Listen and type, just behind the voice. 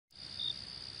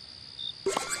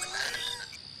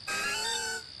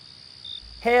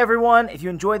Hey everyone, if you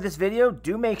enjoyed this video,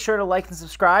 do make sure to like and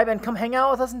subscribe and come hang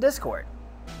out with us in Discord.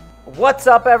 What's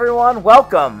up everyone?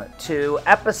 Welcome to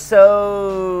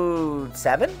episode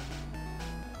 7?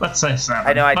 Let's say 7.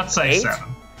 I know Let's say 8? 7.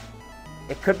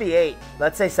 It could be 8.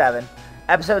 Let's say 7.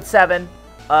 Episode 7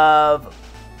 of...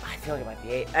 I feel like it might be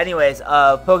 8. Anyways,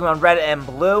 of Pokemon Red and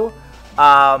Blue.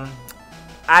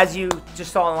 As you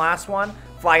just saw in the last one,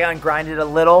 Flygon grinded a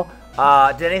little.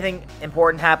 Did anything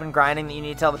important happen grinding that you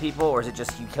need to tell the people, or is it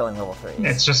just you killing level 3s?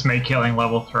 It's just me killing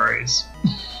level 3s.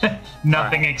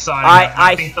 Nothing exciting.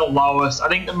 I think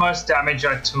the most damage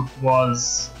I took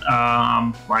was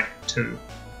like 2.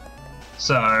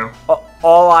 So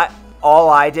all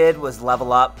I did was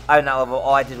level up.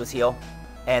 All I did was heal,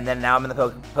 and then now I'm in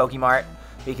the Pokemart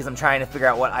because I'm trying to figure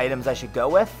out what items I should go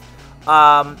with.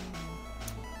 I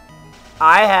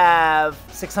have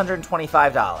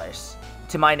 $625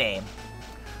 to my name.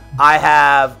 I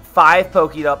have 5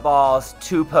 Pokeballs,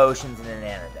 2 potions, and an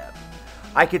antidote.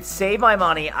 I could save my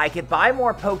money. I could buy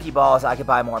more Pokeballs. I could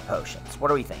buy more potions.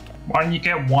 What are we thinking? Why don't you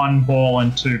get 1 ball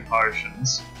and 2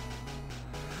 potions?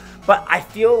 But I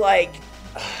feel like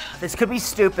this could be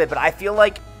stupid, but I feel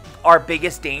like our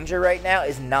biggest danger right now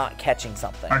is not catching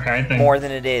something. Okay, then more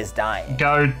than it is dying.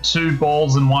 Go 2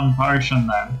 balls and 1 potion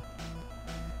then.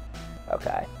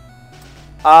 Okay.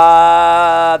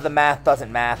 The math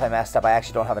doesn't math. I messed up. I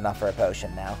actually don't have enough for a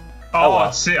potion now. Oh,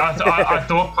 well. See, I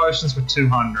thought potions were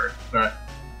 200, but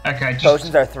okay.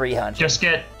 Potions are 300. Just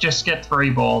get 3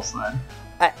 balls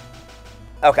then.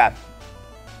 Okay.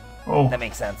 Oh, that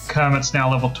makes sense. Kermit's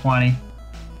now level 20.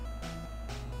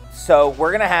 So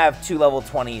we're gonna have 2 level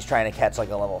 20s trying to catch like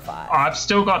a level 5. I've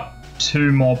still got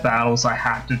 2 more battles I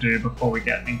have to do before we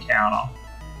get an encounter.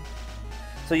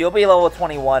 So you'll be level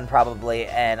 21 probably,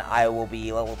 and I will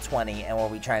be level 20, and we'll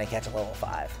be trying to catch a level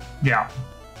 5. Yeah.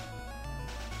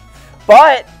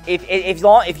 But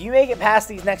if you make it past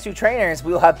these next 2 trainers,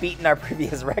 we will have beaten our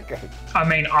previous record. I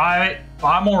mean,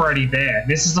 I'm already there.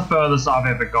 This is the furthest I've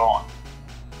ever gone.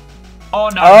 Oh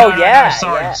no! Oh no, yeah. No,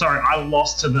 sorry, yeah. sorry. I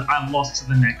lost to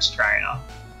the next trainer.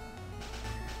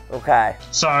 Okay.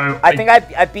 So I think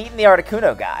I've beaten the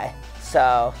Articuno guy.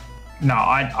 So. No,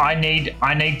 I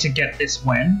need to get this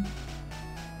win,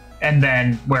 and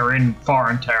then we're in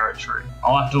foreign territory.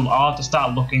 I'll have to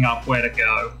start looking up where to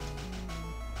go.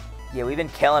 Yeah, we've been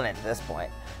killing it to this point.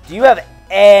 Do you have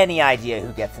any idea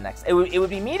who gets the next? It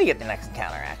would be me to get the next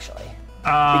encounter actually,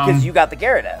 because you got the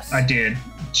Gyarados. I did.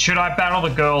 Should I battle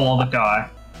the girl or the guy?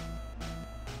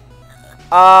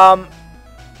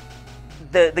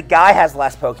 The guy has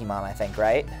less Pokemon, I think,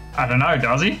 right? I don't know.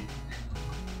 Does he?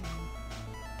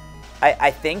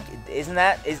 I think,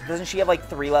 doesn't she have like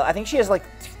 3 level? I think she has like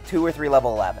 2 or 3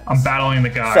 level 11s. I'm battling the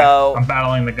guy. So I'm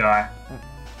battling the guy.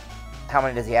 How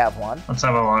many does he have? 1? Let's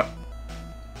have a look.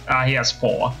 He has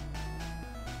 4.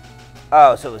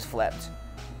 Oh, so it was flipped.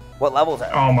 What level is it?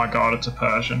 Oh my god, it's a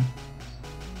Persian.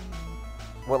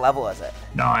 What level is it?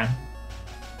 9.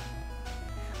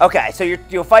 Okay, so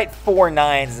you'll fight 4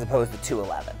 9s as opposed to 2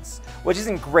 11s, which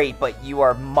isn't great, but you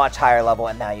are much higher level,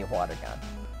 and now you have Water Gun.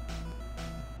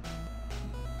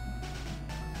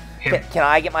 Can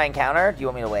I get my encounter? Or do you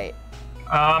want me to wait?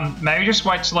 Maybe just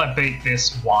wait till I beat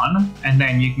this one, and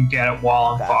then you can get it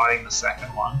while I'm fighting the second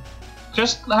one.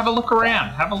 Just have a look around.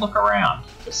 Have a look around.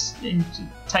 Just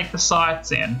take the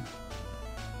sights in.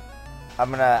 I'm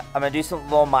gonna do some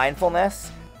little mindfulness.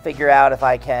 Figure out if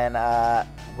I can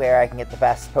where I can get the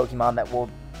best Pokemon that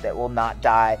will not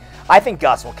die. I think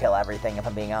Gus will kill everything, if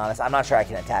I'm being honest. I'm not sure I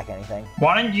can attack anything.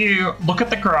 Why don't you look at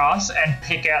the grass and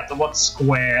pick out what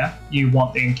square you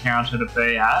want the encounter to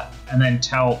be at, and then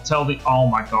tell the... Oh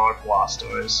my god,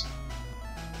 Blastoise.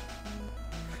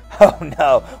 Oh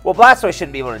no. Well, Blastoise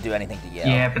shouldn't be able to do anything to you.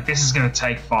 Yeah, but this is going to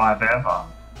take 5 ever.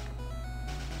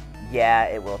 Yeah,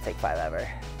 it will take 5 ever.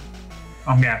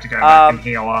 I'm going to have to go back and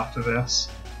heal after this.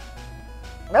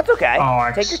 That's okay.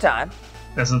 Oh, take your time.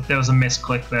 There was a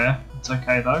misclick there. It's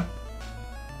okay though.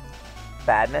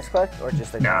 Bad misclick or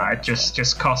just a Nah, it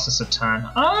just cost us a turn.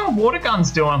 Oh, Water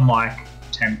Gun's doing like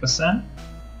 10%.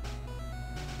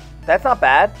 That's not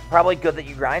bad. Probably good that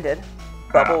you grinded.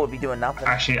 Bubble would be doing nothing.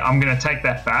 Actually, I'm gonna take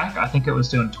that back. I think it was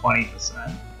doing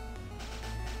 20%.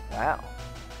 Wow.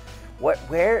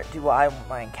 Where do I want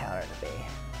my encounter to be?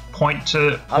 Point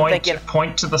to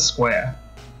the square.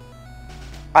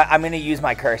 I'm gonna use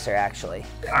my cursor actually.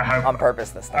 On purpose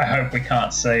this time. I hope we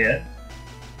can't see it.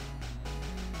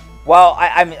 Well,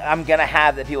 I'm gonna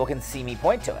have that people can see me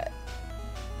point to it.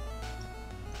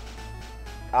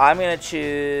 I'm gonna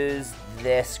choose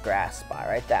this grass spot,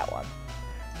 right? That one.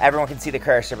 Everyone can see the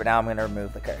cursor, but now I'm gonna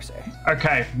remove the cursor.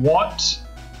 Okay, what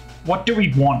what do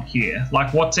we want here?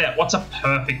 Like, what's a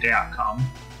perfect outcome?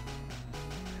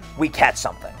 We catch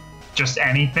something. Just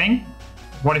anything?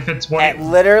 What if it's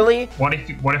literally? What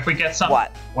if we get something?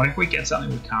 What? What if we get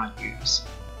something we can't use?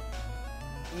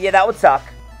 Yeah, that would suck.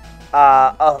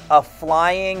 A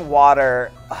flying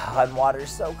water. Oh, and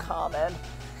water's so common.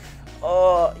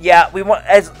 Oh, yeah. We want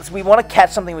to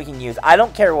catch something we can use. I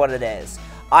don't care what it is.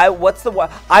 I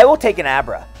will take an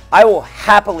Abra. I will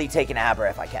happily take an Abra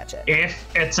if I catch it. If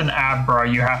it's an Abra,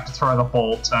 you have to throw the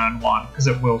ball turn 1 because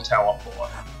it will teleport.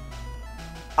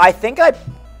 I think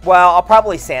I'll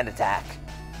probably sand attack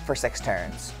for 6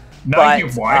 turns. No, but, you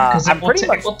won't, because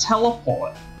it will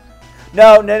teleport.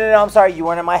 No, I'm sorry. You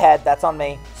weren't in my head. That's on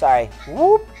me. Sorry.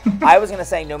 Whoop. I was going to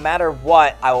say, no matter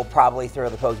what, I will probably throw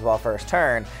the Pokeball first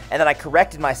turn. And then I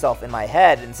corrected myself in my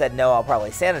head and said, no, I'll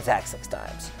probably sand attack 6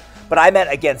 times. But I meant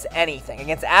against anything.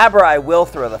 Against Abra, I will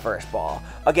throw the first ball.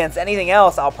 Against anything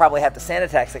else, I'll probably have to sand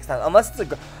attack 6 times. Unless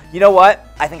it's you know what?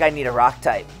 I think I need a rock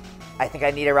type. I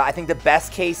think the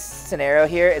best case scenario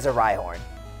here is a Rhyhorn.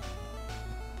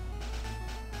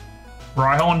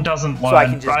 Rhyhorn doesn't learn. So I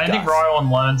don't think Rhyhorn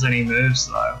learns any moves,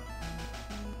 though.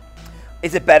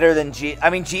 Is it better than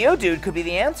Geodude could be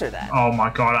the answer then. Oh my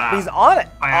god. He's on it.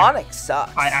 Onix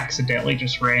sucks. I accidentally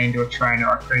just ran into a trainer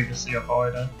I previously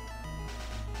avoided.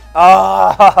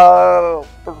 Oh,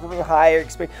 higher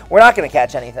experience. We're not going to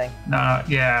catch anything. No,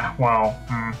 yeah, well,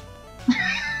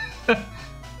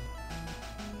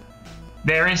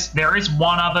 There's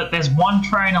one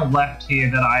trainer left here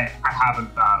that I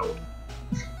haven't battled.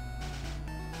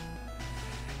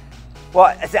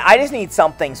 Well, I just need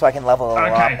something so I can level it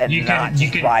up and not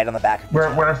ride on the back of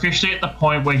We're officially at the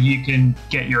point where you can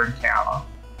get your encounter.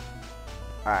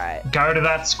 Alright. Go to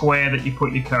that square that you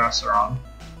put your cursor on.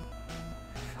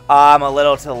 I'm a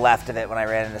little to the left of it when I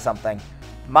ran into something.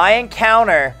 My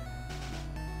encounter...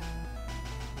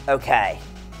 Okay.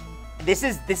 This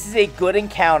is a good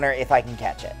encounter if I can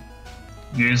catch it.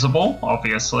 Usable,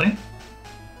 obviously.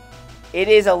 It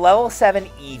is a level 7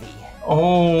 Eevee.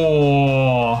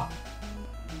 Oh...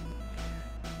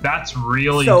 That's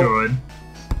really good.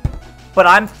 But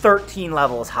I'm 13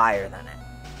 levels higher than it.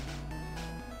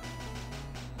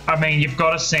 I mean, you've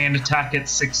got to sand attack it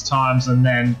 6 times and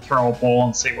then throw a ball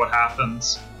and see what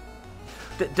happens.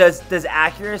 Does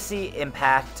accuracy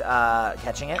impact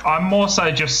catching it? I'm more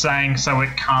so just saying so it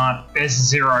can't... There's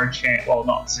 0 chance... Well,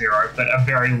 not 0, but a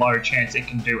very low chance it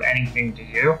can do anything to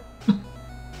you.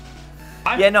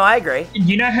 Yeah, no, I agree.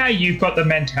 You know how you've got the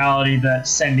mentality that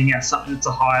sending out something that's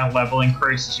a higher level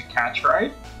increases your catch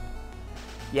rate?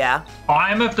 Yeah.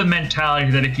 I'm of the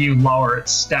mentality that if you lower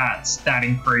its stats, that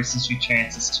increases your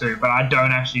chances too, but I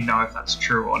don't actually know if that's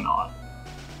true or not.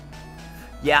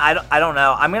 Yeah, I don't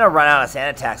know. I'm going to run out of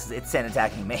sand attacks. It's sand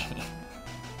attacking me.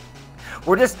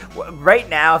 We're just... Right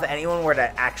now, if anyone were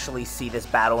to actually see this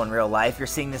battle in real life, you're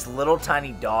seeing this little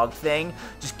tiny dog thing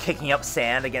just kicking up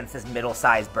sand against this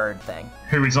middle-sized bird thing.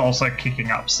 Who is also kicking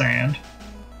up sand.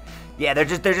 Yeah, they're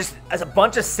just... As a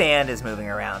bunch of sand is moving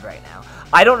around right now.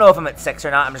 I don't know if I'm at 6 or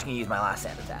not. I'm just going to use my last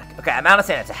sand attack. Okay, I'm out of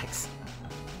sand attacks.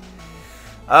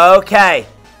 Okay.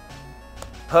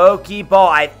 Pokeball.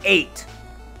 I have 8.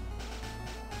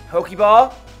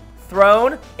 Pokeball.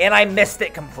 Thrown. And I missed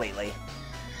it completely.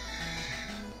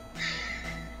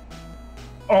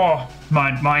 Oh,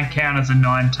 my encounter's a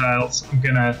Ninetales.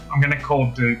 I'm gonna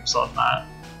call dupes on that.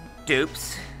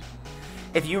 Dupes?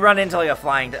 If you run into like a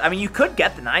flying... I mean, you could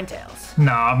get the Ninetales.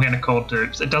 No, I'm gonna call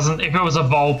dupes. It doesn't... If it was a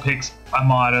Vulpix, I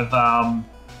might have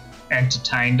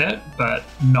entertained it, but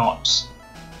not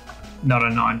a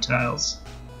Ninetales.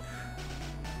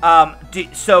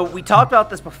 So we talked about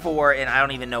this before, and I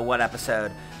don't even know what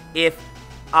episode. If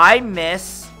I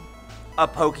miss a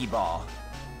Pokeball...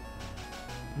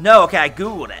 No, okay, I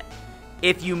googled it.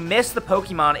 If you miss the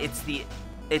Pokemon,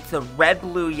 it's the red,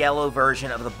 blue, yellow version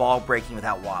of the ball breaking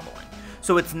without wobbling.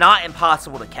 So it's not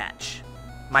impossible to catch.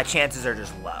 My chances are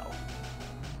just low.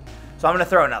 So I'm going to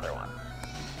throw another one.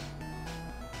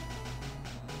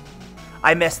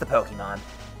 I missed the Pokemon.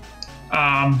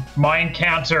 My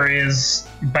encounter is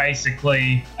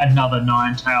basically another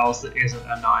Ninetales that isn't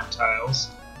a Ninetales.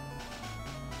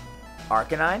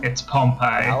 Arcanine? It's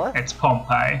Pompeii. Ella? It's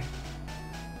Pompeii.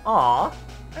 Aw,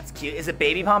 that's cute. Is it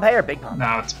baby Pompeii or big Pompeii?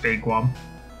 No, it's big one.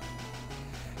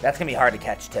 That's going to be hard to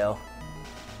catch, too.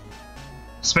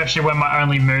 Especially when my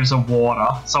only moves are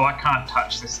water, so I can't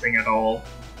touch this thing at all.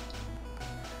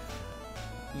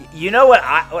 You know what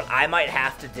I might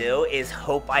have to do is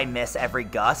hope I miss every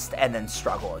gust and then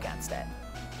struggle against it.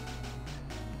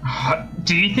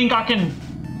 Do you think I can...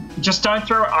 Just don't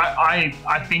throw it.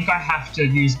 I think I have to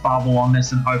use Bubble on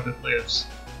this and hope it lives.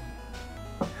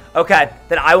 Okay,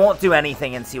 then I won't do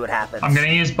anything and see what happens. I'm gonna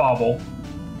use Bubble.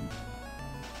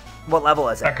 What level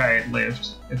is it? Okay, it lived.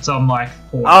 It's on like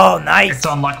 40. Oh, nice! It's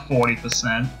on like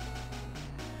 40%.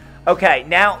 Okay,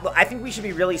 now, I think we should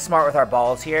be really smart with our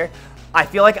balls here. I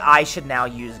feel like I should now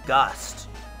use Gust.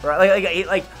 Right?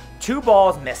 Like 2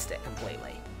 balls missed it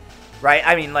completely. Right?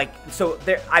 I mean, like, so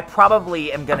there, I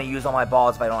probably am going to use all my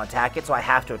balls if I don't attack it, so I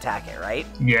have to attack it, right?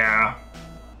 Yeah.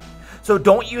 So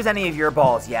don't use any of your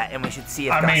balls yet, and we should see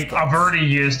if Gust kills. I've already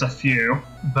used a few,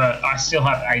 but I still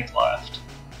have 8 left.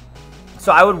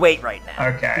 So I would wait right now.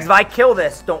 Okay. Because if I kill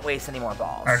this, don't waste any more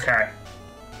balls. Okay.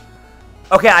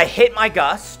 Okay, I hit my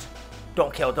Gust.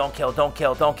 Don't kill, don't kill, don't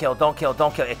kill, don't kill, don't kill,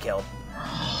 don't kill. It killed.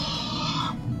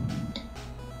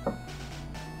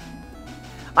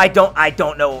 I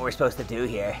don't know what we're supposed to do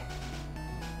here.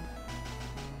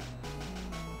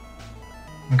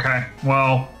 Okay,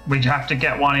 well, we have to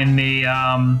get one in the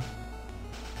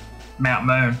Mount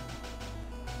Moon.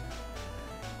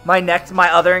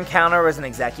 My other encounter was an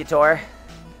Executor.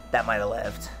 That might have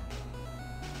lived.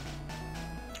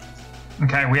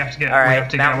 Okay, we have to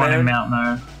get one in Mount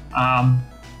Moon.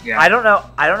 Yeah. I don't know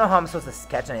how I'm supposed to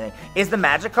catch anything. Is the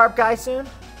Magikarp guy soon?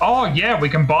 Oh yeah, we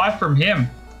can buy from him.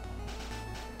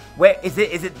 Wait, is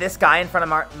it this guy in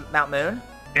front of Mount Moon?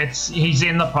 He's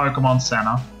in the Pokemon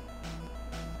Center.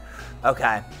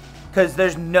 Okay, because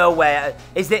there's no way.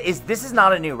 This is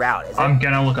not a new route, is it? I'm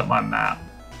gonna look at my map.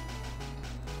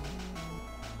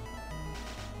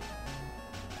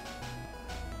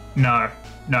 No,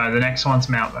 the next one's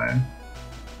Mount Moon.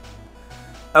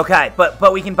 Okay,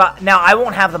 but we can buy now. I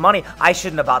won't have the money. I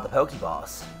shouldn't have bought the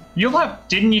Pokeballs.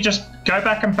 Didn't you just go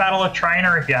back and battle a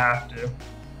trainer if you have to?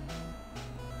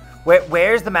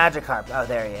 Where's the Magikarp? Oh,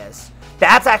 there he is.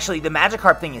 That's actually, the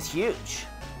Magikarp thing is huge.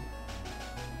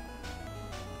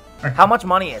 Okay. How much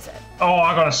money is it? Oh,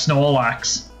 I got a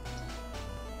Snorlax.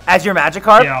 As your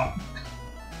Magikarp? Yeah.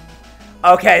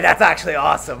 Okay, that's actually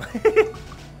awesome.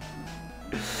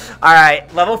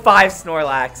 Alright, level 5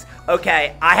 Snorlax.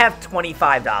 Okay, I have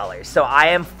 $25, so I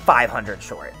am 500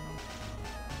 short.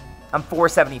 I'm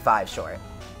 475 short.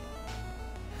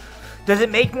 Does it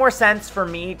make more sense for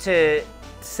me to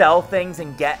sell things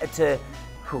and get to...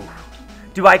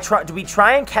 Do we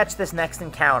try and catch this next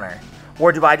encounter?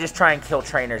 Or do I just try and kill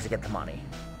trainers to get the money?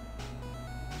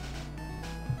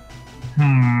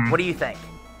 What do you think?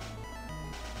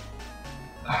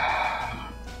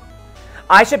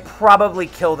 I should probably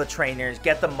kill the trainers,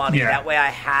 get the money. Yeah. That way I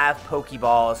have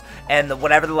Pokeballs, and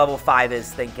whatever the level 5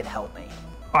 is thing can help me.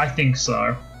 I think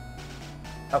so.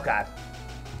 Okay.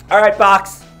 Alright,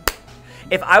 Box.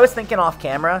 If I was thinking off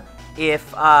camera,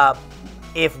 if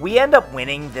we end up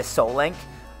winning this Soul Link,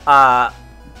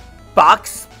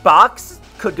 Box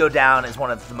could go down as one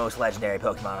of the most legendary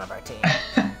Pokemon on our team.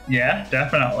 Yeah,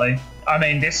 definitely. I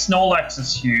mean, this Snorlax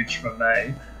is huge for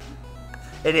me.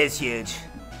 It is huge.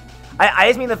 I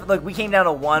just mean, like, we came down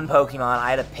to 1 Pokemon,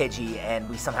 I had a Pidgey, and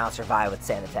we somehow survived with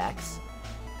Sand Attacks.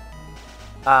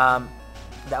 I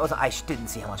didn't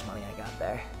see how much money I got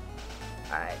there.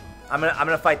 Alright. I'm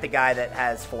gonna fight the guy that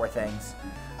has 4 things.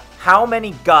 How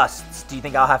many Gusts do you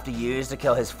think I'll have to use to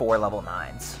kill his 4 level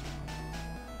 9s?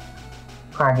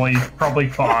 Probably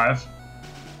 5.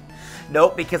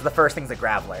 Nope, because the first thing's a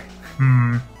Graveler.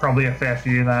 Probably a fair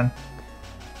few then.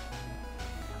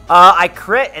 I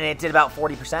crit and it did about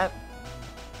 40%.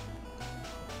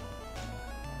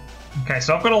 Okay,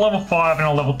 so I've got a level 5 and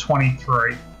a level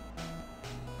 23.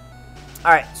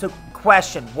 Alright, so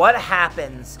question. What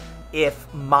happens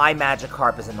if my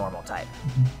Magikarp is a normal type?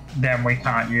 Then we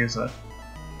can't use it.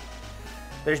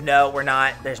 There's no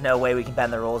way we can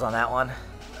bend the rules on that one?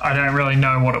 I don't really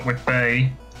know what it would be.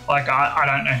 Like, I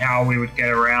don't know how we would get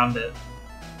around it.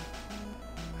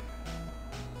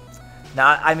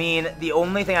 I mean, the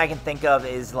only thing I can think of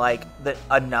is, like,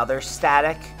 another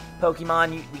static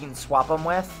Pokemon we can swap them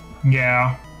with.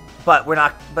 Yeah. But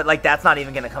like, that's not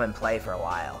even going to come in play for a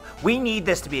while. We need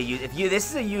this to be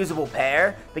this is a usable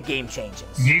pair, the game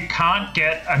changes. You can't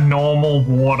get a normal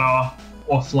water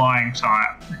or flying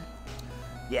type.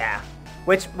 Yeah.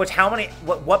 What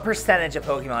percentage of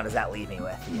Pokemon does that leave me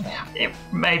with?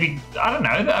 Maybe, I don't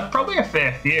know, probably a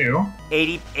fair few.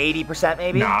 80%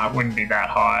 maybe? Nah, it wouldn't be that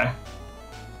high.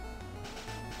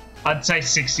 I'd say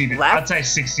 60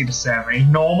 to 70.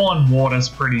 Normal and water's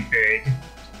pretty big.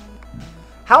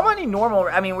 How many normal?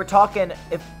 I mean, we're talking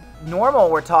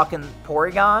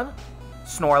Porygon,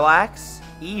 Snorlax,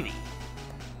 Eevee.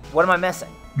 What am I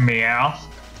missing? Meowth.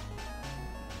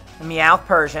 Meowth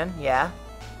Persian, yeah.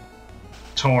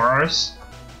 Tauros.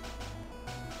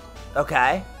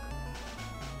 Okay.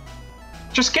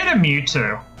 Just get a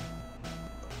Mewtwo.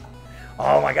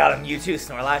 Oh my god, a Mewtwo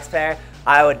Snorlax pair?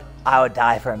 I would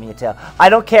die for a Mewtwo. I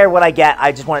don't care what I get,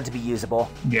 I just want it to be usable.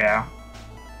 Yeah.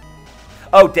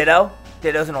 Oh, Ditto?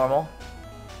 Ditto's normal.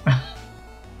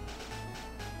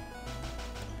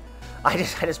 I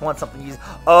just want something to use.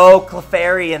 Oh,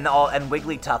 Clefairy and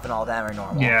Wigglytuff and all them are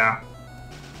normal. Yeah.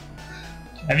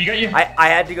 Have you got your... I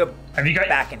had to go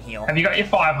back and heal. Have you got your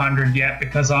 500 yet?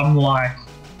 Because I'm like...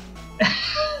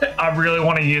 I really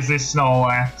want to use this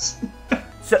Snorlax.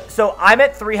 So I'm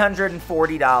at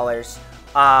 $340.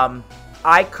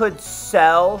 I could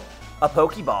sell a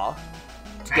Pokeball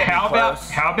to get me close.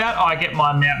 How about I get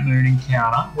my Mount Moon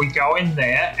encounter? We go in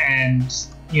there and,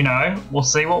 you know, we'll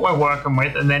see what we're working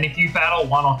with, and then if you battle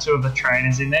one or two of the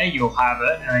trainers in there, you'll have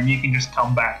it, and then you can just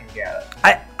come back and get it.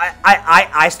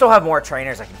 I still have more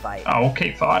trainers I can fight. Oh, we'll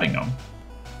keep fighting them.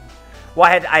 Well,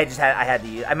 I had to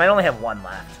use. I might only have one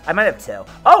left. I might have two.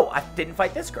 Oh, I didn't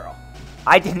fight this girl.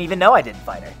 I didn't even know I didn't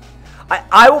fight her.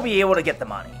 I will be able to get the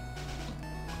money.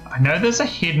 I know there's a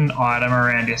hidden item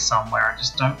around here somewhere. I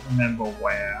just don't remember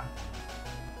where.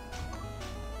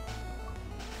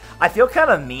 I feel kind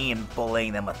of mean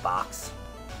bullying them with box.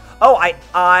 Oh,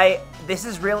 this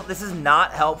is real. This is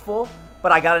not helpful,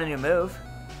 but I got a new move.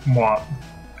 What?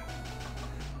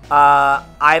 I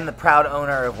am the proud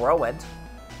owner of Whirlwind.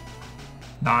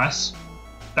 Nice.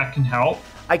 That can help.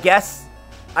 I guess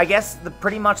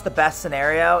pretty much the best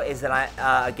scenario is that I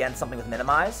against something with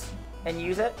minimize and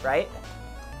use it, right?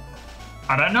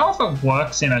 I don't know if it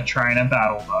works in a trainer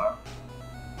battle though.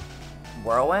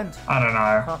 Whirlwind? I don't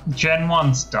know. Huh. Gen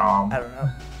 1's dumb. I don't know.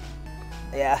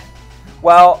 Yeah.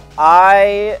 Well,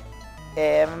 I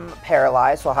am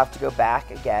paralyzed, so I'll have to go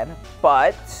back again.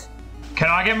 But can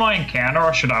I get my encounter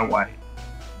or should I wait?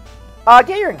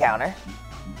 Get your encounter.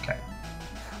 Okay.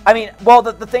 I mean, well,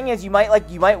 the thing is, you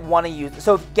might want to use.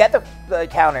 So get the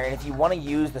encounter, and if you want to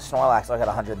use the Snorlax, I got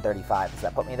 135. Does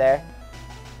that put me there?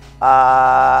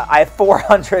 I have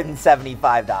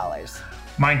 $475.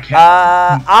 My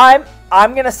encounter.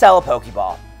 I'm gonna sell a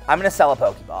Pokeball. I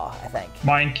think.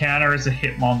 My encounter is a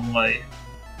Hitmonlee.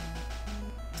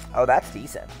 Oh, that's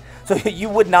decent. So you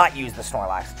would not use the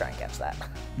Snorlax to try and catch that?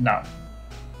 No.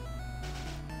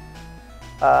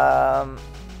 How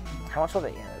much will the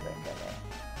antidote get me?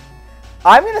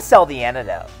 I'm gonna sell the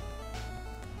antidote.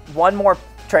 One more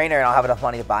trainer and I'll have enough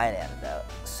money to buy an antidote.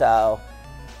 So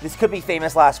this could be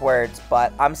famous last words,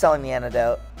 but I'm selling the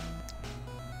antidote.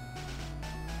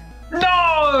 No,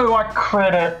 I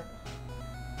crit it.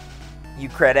 You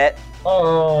crit it?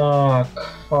 Oh,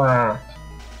 crap.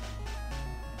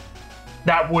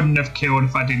 That wouldn't have killed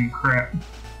if I didn't crit.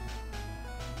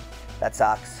 That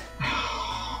sucks.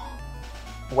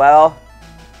 Well,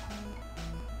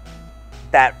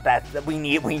 we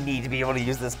need to be able to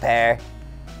use this pair.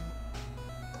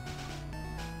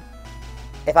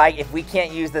 If we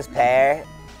can't use this pair,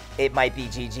 it might be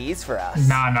GG's for us.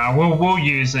 No, we'll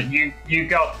use it. You're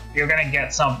gonna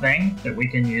get something that we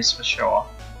can use for sure.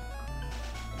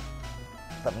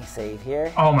 Let me save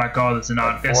here. Oh my god, there's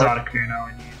Articuno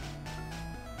in here.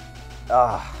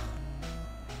 Oh.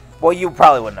 Well, you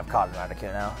probably wouldn't have caught an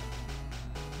Articuno.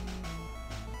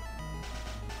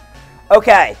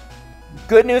 Okay.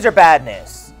 Good news or bad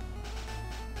news?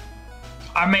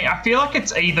 I mean, I feel like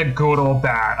it's either good or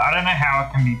bad. I don't know how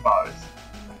it can be both.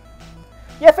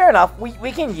 Yeah, fair enough.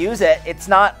 We can use it. It's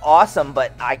not awesome,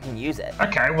 but I can use it.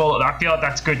 Okay, well, I feel like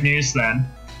that's good news then.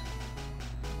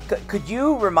 Could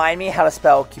you remind me how to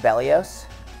spell Cubelios?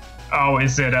 Oh,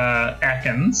 is it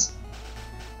Ekans?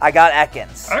 I got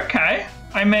Ekans. Okay.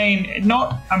 I mean,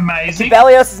 not amazing.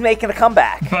 Cubelios is making a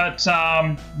comeback. But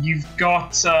you've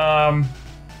got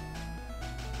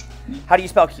How do you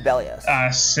spell Cubelios?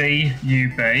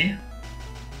 C-U-B.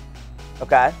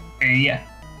 Okay.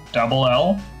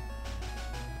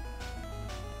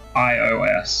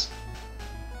 E-double-L-I-O-S.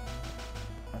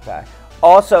 Okay.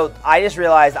 Also, I just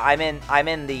realized I'm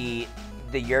in the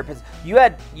European. You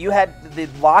had the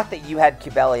lock that you had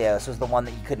Cubelios was the one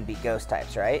that you couldn't beat ghost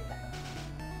types, right?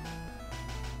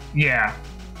 Yeah.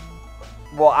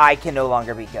 Well, I can no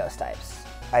longer beat ghost types.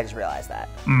 I just realized that.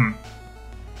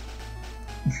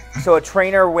 So a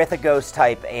trainer with a ghost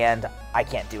type, and I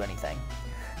can't do anything.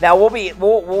 Now we'll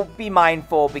be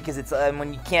mindful because it's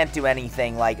when you can't do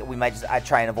anything. Like we might I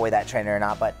try and avoid that trainer or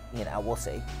not, but you know we'll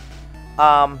see.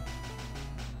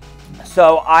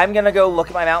 So I'm gonna go look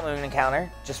at my Mount Moon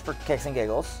encounter just for kicks and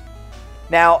giggles.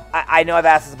 Now I know I've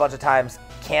asked this a bunch of times.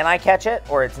 Can I catch it,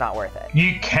 or it's not worth it?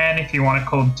 You can if you want to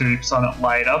call dupes on it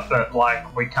later, but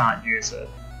like we can't use it.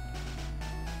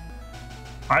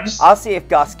 I'll see if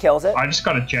Gus kills it. I just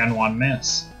got a Gen 1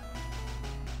 miss.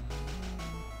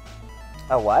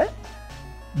 A what?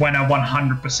 when a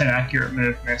 100% accurate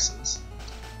move misses.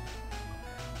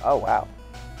 Oh, wow.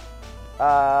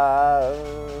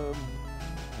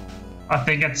 I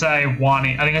think it's a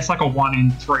I think it's like a 1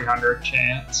 in 300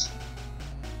 chance.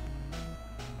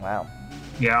 Wow.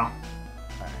 Yeah.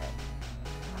 Alright.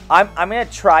 I'm gonna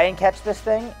try and catch this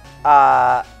thing,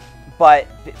 but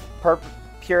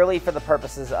purely for the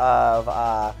purposes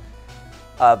of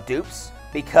dupes,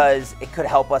 because it could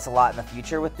help us a lot in the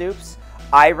future with dupes.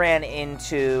 I ran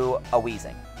into a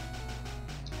Wheezing.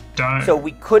 Don't. So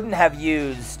we couldn't have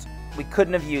used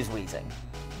Wheezing.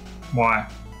 Why?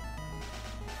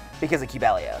 Because of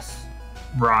Cubelios.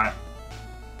 Right.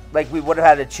 Like, we would have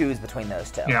had to choose between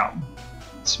those two. Yeah.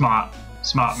 Smart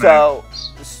move.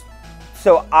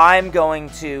 So I'm going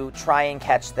to try and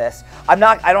catch this. I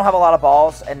don't have a lot of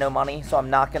balls and no money, so I'm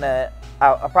not gonna.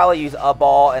 I'll probably use a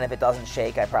ball, and if it doesn't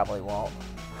shake, I probably won't.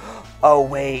 Oh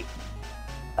wait.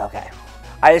 Okay.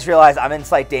 I just realized I'm in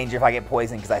slight danger if I get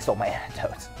poisoned because I stole my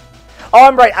antidote. Oh,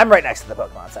 I'm right next to the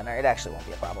Pokemon Center. It actually won't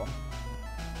be a problem.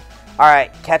 All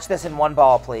right, catch this in one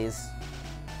ball, please.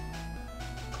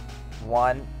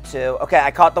 1, 2. Okay, I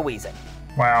caught the Wheezing.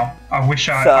 Wow. I wish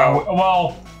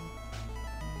well,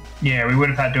 yeah, we would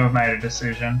have had to have made a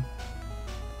decision.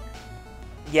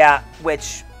 Yeah,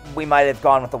 which we might have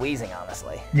gone with the Wheezing,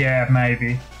 honestly. Yeah,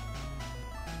 maybe.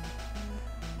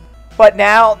 But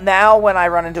now when I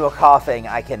run into a coughing,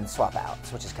 I can swap out,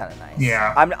 which is kind of nice.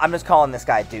 Yeah. I'm just calling this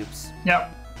guy Dupes.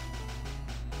 Yep.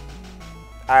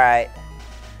 All right.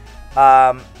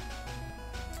 I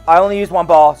only used one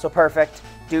ball, so perfect.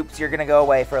 Dupes, you're gonna go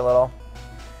away for a little.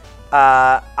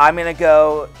 I'm gonna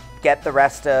go get the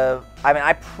rest of. I mean,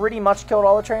 I pretty much killed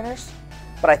all the trainers,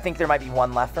 but I think there might be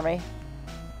one left for me.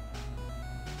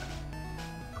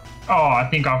 Oh, I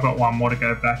think I've got one more to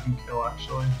go back and kill,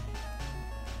 actually.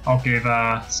 I'll give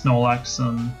Snorlax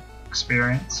some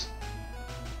experience.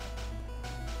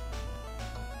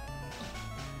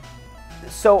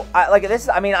 So,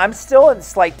 I'm still in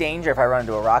slight danger if I run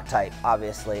into a rock type,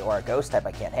 obviously, or a ghost type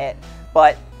I can't hit.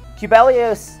 But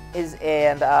Cubelios is,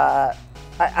 and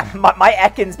my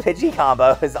Ekans Pidgey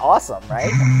combo is awesome,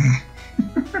 right?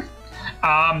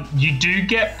 You do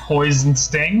get Poison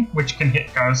Sting, which can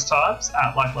hit ghost types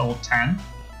at like level 10.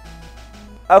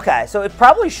 Okay, so it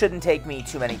probably shouldn't take me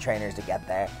too many trainers to get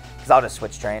there, because I'll just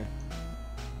switch train.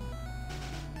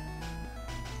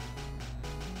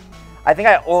 I think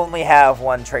I only have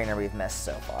one trainer we've missed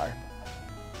so far.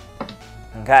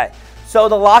 Okay, so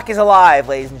the lock is alive,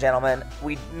 ladies and gentlemen.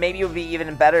 Maybe it would be even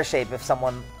in better shape if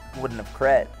someone wouldn't have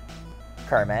crit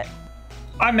Kermit.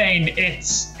 I mean,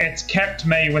 it's kept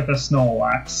me with a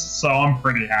Snorlax, so I'm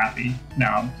pretty happy. No,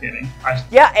 I'm kidding.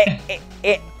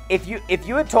 If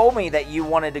you had told me that you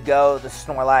wanted to go the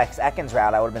Snorlax Ekans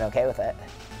route, I would have been okay with it.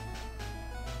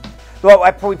 Well,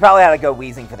 we probably had to go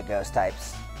Wheezing for the ghost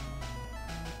types.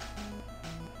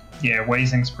 Yeah,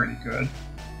 Wheezing's pretty good.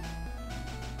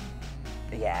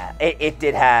 Yeah, it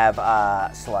did have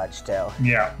Sludge too.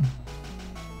 Yeah.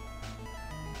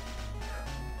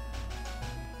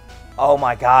 Oh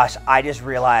my gosh, I just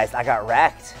realized I got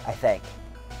wrecked, I think.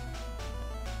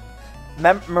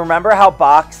 Remember how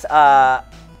Box,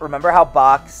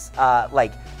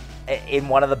 like, in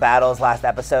one of the battles last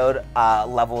episode,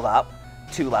 leveled up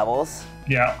 2 levels?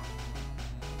 Yeah.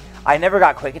 I never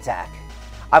got Quick Attack.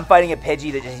 I'm fighting a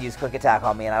Pidgey that just used Quick Attack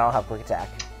on me, and I don't have Quick Attack.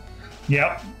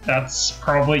 Yep,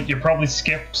 you probably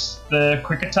skipped the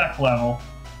Quick Attack level.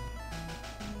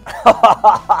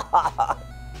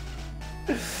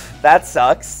 That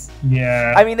sucks.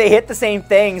 Yeah. I mean, they hit the same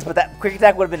things, but that Quick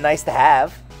Attack would have been nice to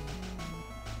have.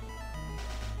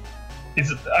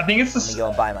 I think it's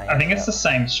the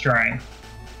same strength.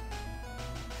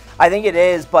 I think it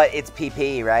is, but it's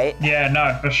PP, right? Yeah,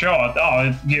 no, for sure.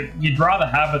 Oh, you'd rather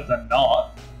have it than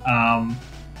not.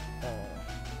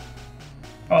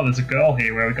 Oh, there's a girl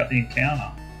here where we got the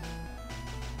encounter.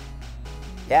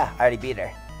 Yeah, I already beat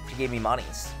her. She gave me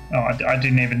monies. Oh, I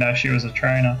didn't even know she was a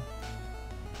trainer.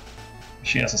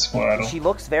 She has a Squirtle. She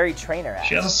looks very trainer-esque.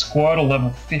 She has a Squirtle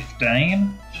level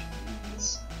 15.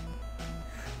 Jeez.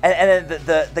 And then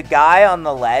the guy on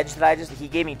the ledge that he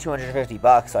gave me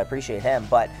 $250, so I appreciate him,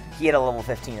 but he had a level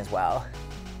 15 as well.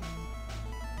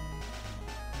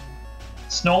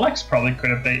 Snorlax probably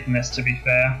could have beaten this, to be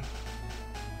fair.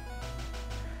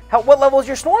 What level is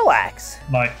your Snorlax?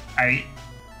 Like 8.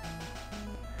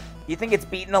 You think it's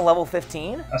beaten a level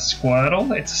 15? A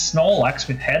Squirtle? It's a Snorlax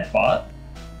with Headbutt.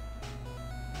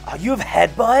 Oh, you have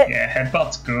Headbutt? Yeah,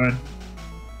 Headbutt's good.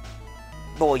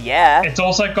 Well, yeah. It's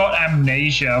also got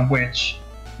Amnesia, which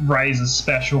raises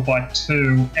special by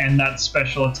 2, and that's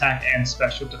special attack and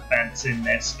special defense in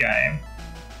this game.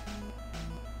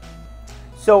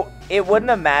 So it wouldn't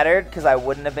have mattered because I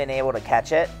wouldn't have been able to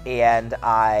catch it, and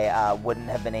I wouldn't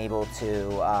have been able to.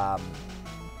 Oh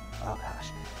gosh,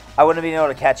 I wouldn't have been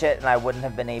able to catch it, and I wouldn't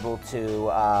have been able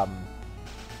to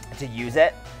use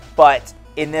it. But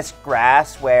in this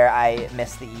grass where I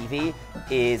missed the Eevee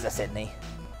is a Sydney.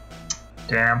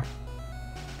 Damn.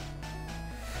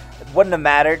 It wouldn't have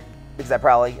mattered because I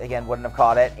probably again wouldn't have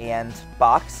caught it and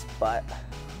box, but.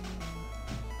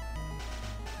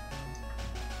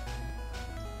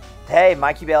 Hey,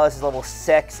 my Cubelius is level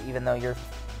 6, even though you're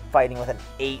fighting with an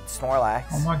 8 Snorlax.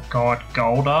 Oh my god,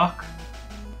 Golduck.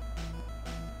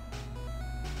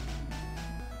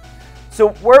 So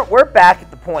we're back at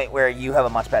the point where you have a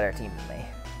much better team than me.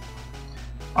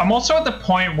 I'm also at the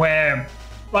point where,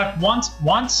 like, once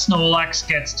Snorlax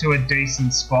gets to a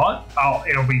decent spot,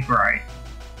 it'll be great.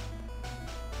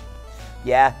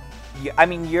 Yeah, I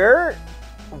mean,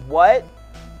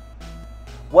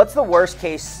 What's the worst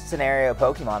case scenario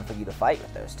Pokemon for you to fight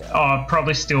with those two? Oh,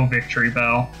 probably still Victory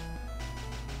Bell.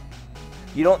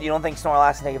 You don't think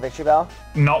Snorlax can take a Victory Bell?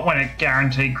 Not when it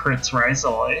guaranteed crits Razor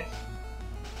Leaf.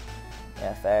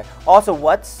 Yeah, fair. Also,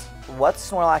 what's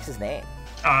Snorlax's name?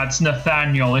 It's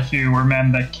Nathaniel, if you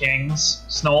remember King's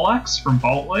Snorlax from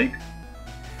Bolt League.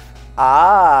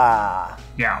 Ah.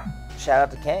 Yeah. Shout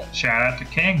out to King. Shout out to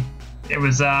King. It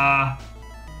was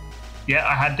yeah,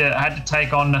 I had to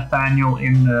take on Nathaniel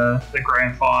in the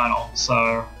grand final,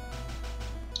 so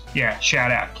yeah,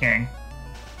 shout out King.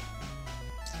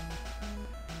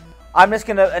 I'm just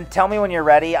gonna, and tell me when you're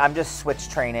ready. I'm just switch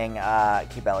training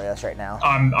Cubelios right now.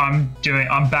 I'm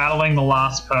battling the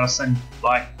last person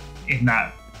like in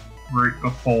that route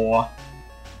before.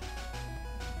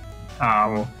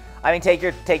 I mean, take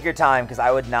your time because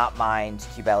I would not mind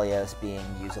Cubelios being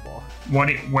usable. Where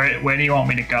do you want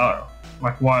me to go?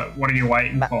 Like, what are you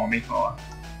waiting for me for?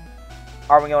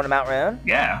 Are we going to Mount Rune?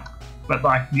 Yeah, but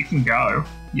like, you can go.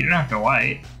 You don't have to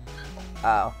wait.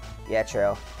 Oh, yeah,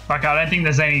 true. Like, I don't think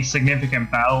there's any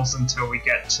significant battles until we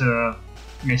get to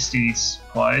Misty's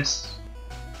place.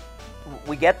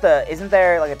 We get isn't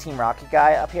there like a Team Rocket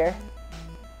guy up here?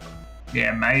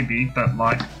 Yeah, maybe, but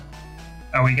like,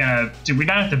 are we gonna? We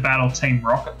don't have to battle Team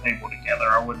Rocket people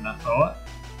together. I wouldn't have thought.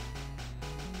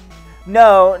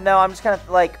 No, I'm just kind of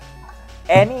like.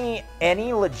 Any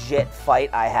legit fight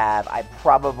I have, I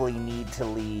probably need to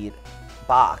lead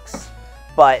Box.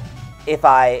 But if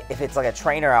it's like a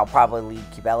trainer, I'll probably lead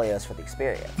Cubelios for the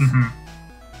experience. Mm-hmm.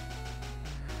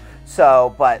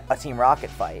 So, but a Team Rocket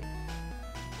fight.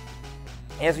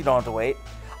 Yes, we don't have to wait.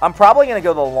 I'm probably going to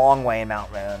go the long way in Mount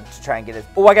Rune to try and get it.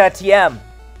 Oh, I got a TM.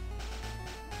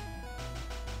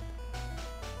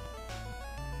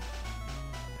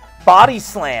 Body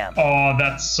Slam. Oh,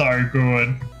 that's so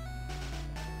good.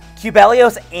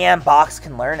 Cubelios and Box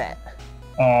can learn it.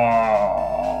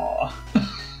 Oh.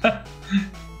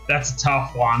 That's a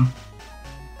tough one.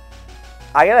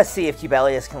 I gotta see if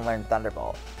Cubelios can learn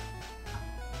Thunderbolt.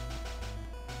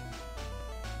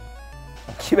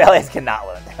 Cubelios cannot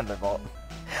learn Thunderbolt.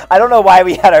 I don't know why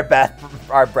we had our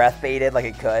breath baited like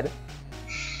it could.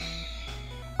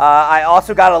 I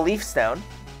also got a Leaf Stone.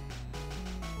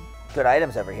 Good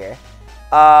items over here.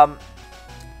 I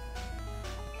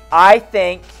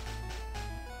think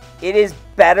it is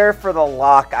better for the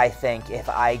lock, I think, if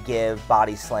I give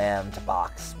Body Slam to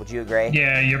Box. Would you agree?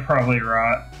 Yeah, you're probably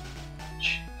right.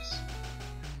 Jeez.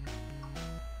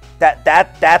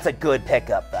 That's a good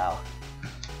pickup, though.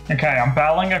 Okay, I'm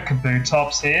battling a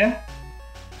Kabutops here.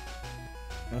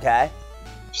 Okay.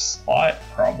 Slight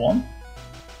problem.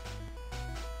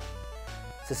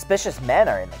 Suspicious men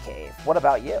are in the cave. What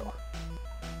about you?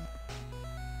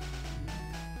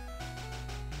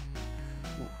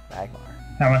 Ooh, Magmar.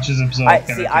 How much is Absorb going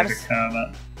to do to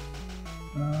Kermit?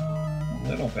 A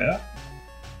little bit.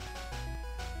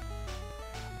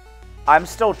 I'm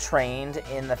still trained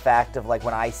in the fact of, like,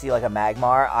 when I see, like, a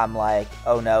Magmar, I'm like,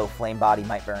 oh no, Flame Body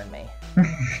might burn me.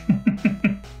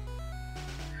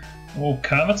 Well,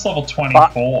 Kermit's level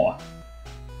 24.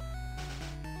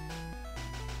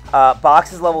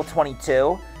 Box is level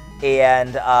 22,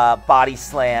 and Body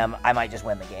Slam, I might just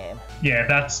win the game. Yeah,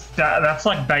 that's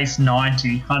like base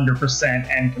 90, 100%,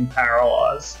 and can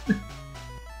paralyze.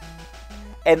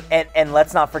 And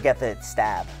let's not forget that it's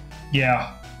Stab.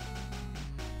 Yeah.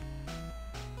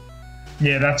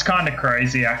 Yeah, that's kind of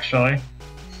crazy, actually.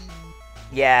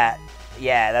 Yeah,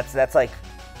 that's like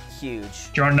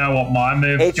huge. Do you want to know what my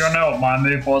move? Do you want to know what my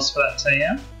move was for that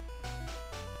TM?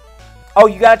 Oh,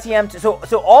 you got a TM.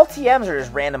 So all TMs are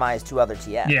just randomized to other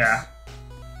TMs. Yeah.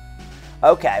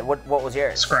 Okay. What was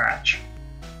yours? Scratch.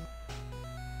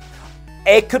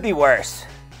 It could be worse.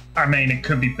 I mean, it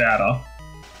could be better.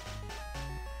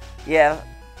 Yeah.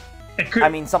 It could. I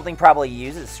mean, something probably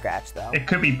uses Scratch though. It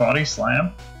could be Body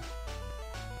Slam.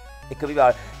 It could be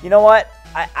about. You know what?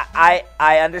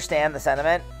 I understand the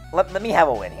sentiment. Let me have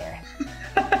a win here.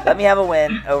 Let me have a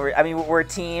win over. I mean, we're a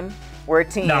team. We're a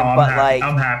team, No, I'm but happy. like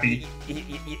I'm happy.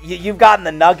 You've gotten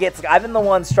the nuggets. I've been the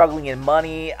one struggling in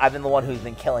money. I've been the one who's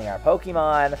been killing our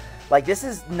Pokemon. Like, this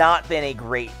has not been a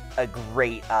great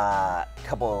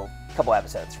couple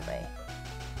episodes for me.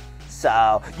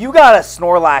 So you got a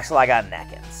Snorlax, so I got an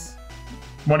Ekans.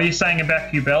 What are you saying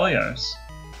about Cubelios?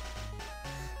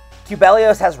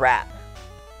 Cubelios has Wrap.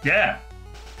 Yeah.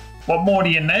 What more do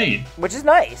you need? Which is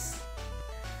nice.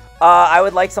 I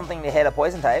would like something to hit a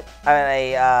Poison type. I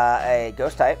mean, a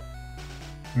Ghost type.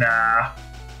 Nah.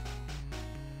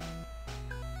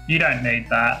 You don't need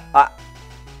that.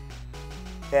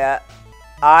 Yeah.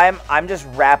 I'm just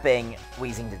wrapping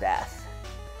Weezing to death.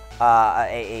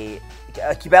 A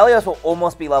Cubelios will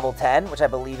almost be level 10, which I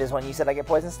believe is when you said I get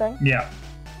Poison Sting. Yeah.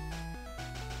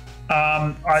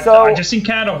 I just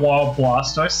encountered Wild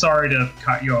Blastoise. Sorry to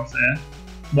cut you off there.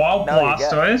 Wild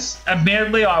Blastoise.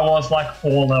 Admittedly, I was like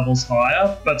 4 levels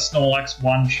higher, but Snorlax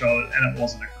one-shot it and it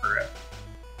wasn't a crit.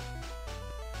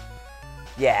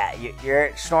 Yeah, your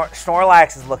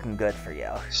Snorlax is looking good for you.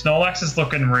 Snorlax is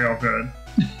looking real good.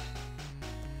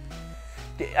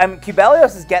 I mean,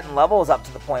 Cubelios is getting levels up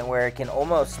to the point where it can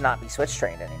almost not be switch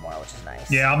trained anymore, which is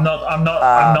nice. Yeah, I'm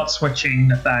not switching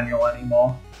Nathaniel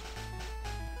anymore.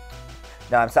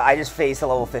 No, I just faced a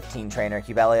level 15 trainer.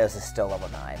 Cubelios is still level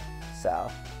 9.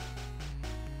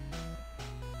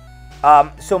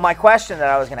 So my question that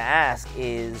I was going to ask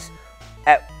is,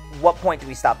 at what point do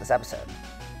we stop this episode?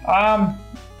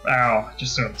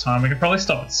 Just sort of time. We could probably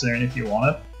stop it soon if you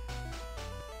wanted.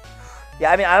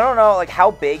 Yeah, I mean, I don't know, like,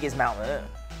 how big is Mount Moon?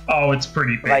 Oh, it's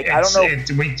pretty big. Like, I don't know.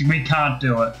 We can't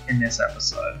do it in this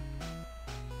episode.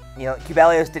 You know,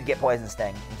 Cubelios did get Poison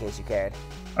Sting, in case you cared.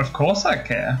 Of course I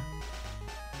care.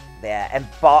 Yeah, and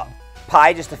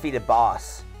Pie just defeated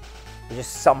Boss. There's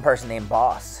just some person named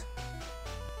Boss.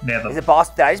 Yeah, Is it Boss?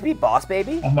 Did I just beat Boss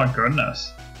Baby? Oh my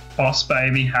goodness. Boss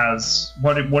Baby has...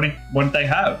 What did they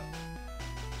have?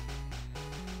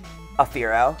 A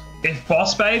Fearow. If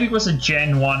Boss Baby was a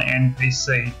Gen 1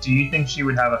 NPC, do you think she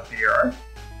would have a Fearow?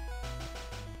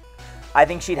 I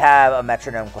think she'd have a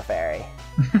Metronome Clefairy.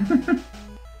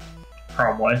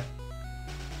 Probably.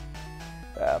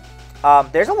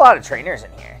 There's a lot of trainers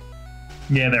in here.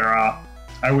 Yeah, there are.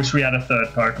 I wish we had a third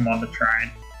Pokemon to train.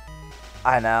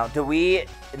 I know.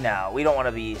 No, we don't want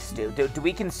to be stupid. Do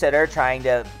we consider trying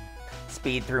to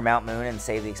speed through Mount Moon and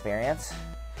save the experience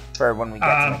for when we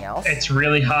get something else? It's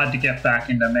really hard to get back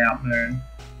into Mount Moon.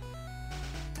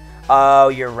 Oh,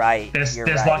 you're right. There's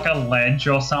like a ledge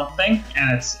or something,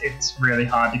 and it's really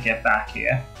hard to get back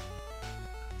here.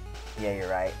 Yeah, you're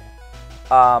right.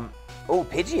 Oh,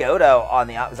 Pidgeotto on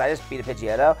the because I just beat a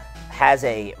Pidgeotto has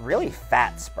a really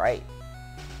fat sprite.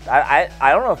 I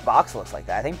don't know if Box looks like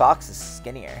that. I think Box is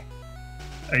skinnier.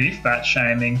 Are you fat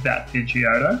shaming that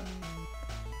Pidgeotto?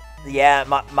 Yeah,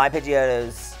 my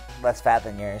Pidgeotto's less fat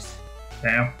than yours.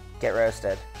 Damn. Get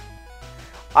roasted.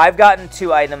 I've gotten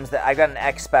 2 items I've got an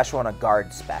X special and a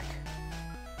guard spec.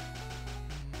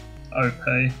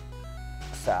 OP.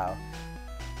 So,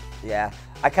 yeah.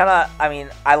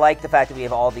 I like the fact that we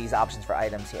have all these options for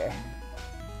items here.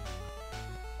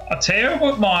 I'll tell you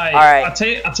what I'll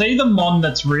tell you the mon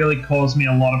that's really caused me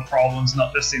a lot of problems,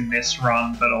 not just in this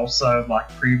run, but also like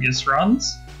previous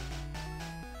runs.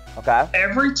 Okay.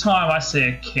 Every time I see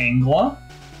a Kingler,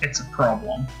 it's a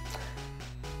problem.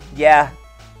 Yeah.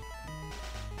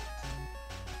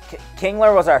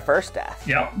 Kingler was our first death.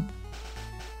 Yep.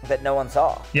 That no one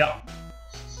saw. Yep.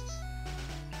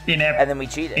 And then we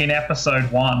cheated. In episode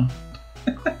 1.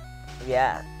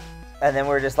 Yeah. And then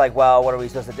we're just like, well, what are we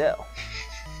supposed to do?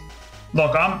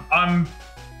 Look, I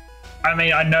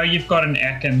mean, I know you've got an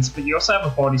Ekans, but you also have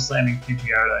a body slamming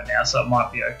Pidgeotto now, so it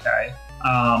might be okay.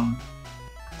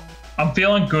 I'm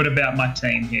feeling good about my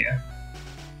team here.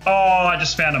 Oh, I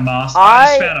just found a master. I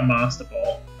just found a Master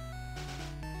Ball.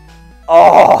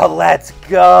 Oh, let's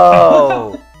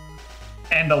go!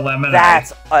 And a lemonade.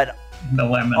 That's an. The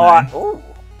lemonade. Ooh.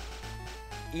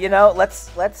 You know, let's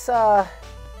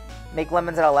make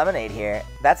lemons out of lemonade here.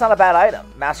 That's not a bad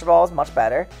item. Master Ball is much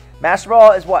better. Master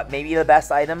Ball is what, maybe the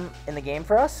best item in the game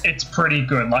for us? It's pretty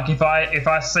good. Like if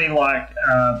I see like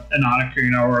an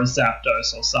Articuno or a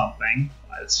Zapdos or something,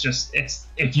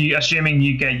 assuming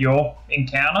you get your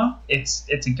encounter, it's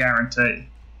a guarantee.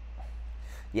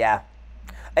 Yeah.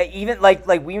 Even like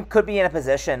we could be in a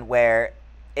position where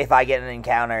if I get an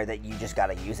encounter that you just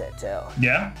gotta use it too.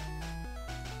 Yeah.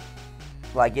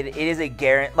 Like it is a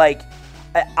guarantee. Like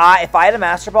If I had a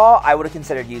Master Ball, I would have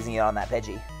considered using it on that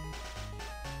Pidgey.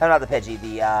 No, not the Pidgey,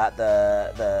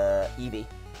 the Eevee.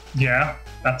 Yeah,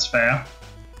 that's fair.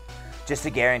 Just to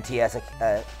guarantee us,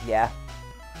 yeah.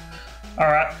 All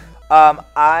right.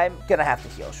 I'm gonna have to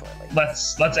heal shortly.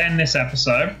 Let's end this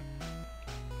episode.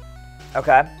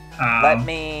 Okay. Let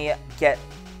me get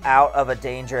out of a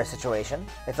dangerous situation.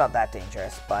 It's not that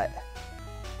dangerous, but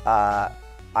I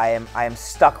am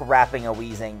stuck wrapping a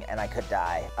Weezing, and I could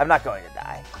die. I'm not going to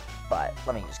die, but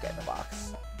let me just get in the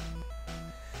box.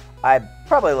 I'm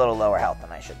probably a little lower health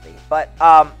than I should be, but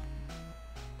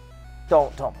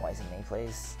don't poison me,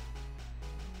 please.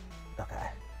 Okay.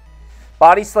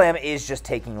 Body Slam is just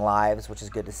taking lives, which is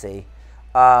good to see.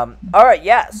 All right,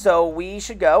 yeah, so we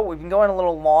should go. We've been going a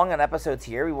little long on episodes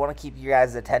here. We want to keep you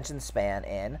guys' attention span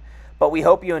in, but we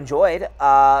hope you enjoyed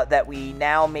that we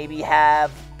now maybe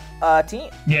have a team.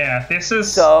 Yeah, this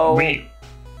is... So we're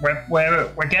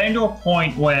getting to a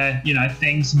point where, you know,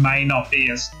 things may not be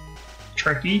as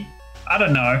tricky. I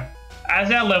don't know.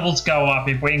 As our levels go up,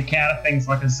 if we encounter things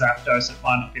like a Zapdos, it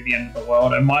might not be the end of the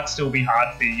world. It might still be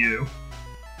hard for you.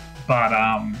 But,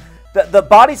 The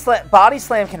Body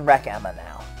Slam can wreck Emma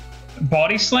now.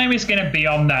 Body Slam is going to be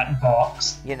on that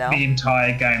box the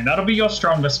entire game. That'll be your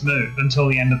strongest move until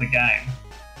the end of the game.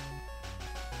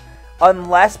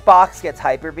 Unless Box gets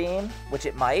Hyper Beam, which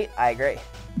it might, I agree.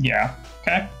 Yeah,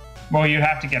 okay. Well, you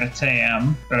have to get a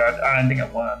TM, but I don't think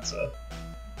it learns it.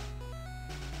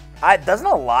 Doesn't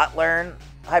a lot learn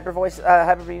Hyper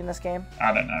Beam in this game?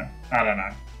 I don't know. I don't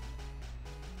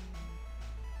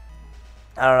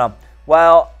know.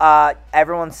 Well,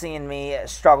 everyone's seeing me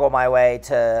struggle my way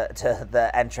to the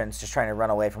entrance, just trying to run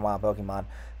away from wild Pokemon.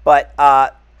 But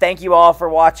thank you all for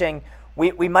watching.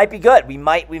 We might be good. We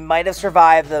might have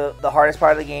survived the hardest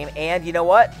part of the game. And you know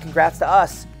what? Congrats to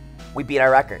us. We beat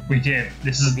our record. We did.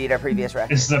 We beat our previous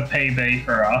record. This is a PB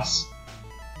for us.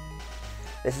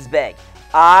 This is big.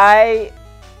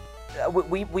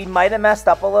 We might have messed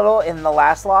up a little in the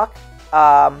last lock.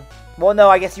 Well, no,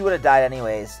 I guess you would have died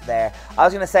anyways there. I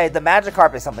was going to say, the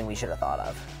Magikarp is something we should have thought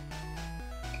of.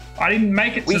 I didn't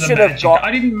make it to the Magikarp. I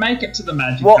didn't make it to the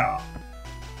Magikarp. Well,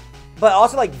 but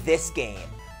also, like, this game.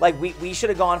 Like, we should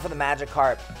have gone for the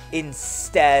Magikarp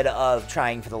instead of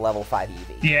trying for the level 5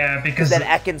 Eevee. Yeah, because... then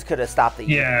Ekans could have stopped the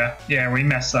Eevee. Yeah, we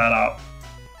messed that up.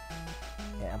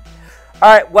 Yeah.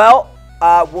 All right, well,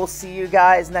 we'll see you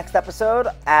guys next episode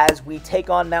as we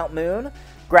take on Mount Moon.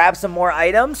 Grab some more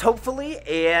items, hopefully,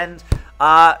 and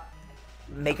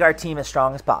make our team as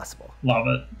strong as possible. Love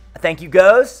it. Thank you,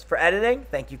 Goes, for editing.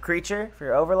 Thank you, Creature, for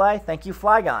your overlay. Thank you,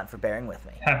 Flygon, for bearing with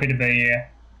me. Happy to be here.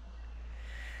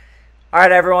 All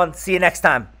right, everyone. See you next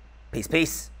time. Peace,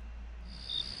 peace.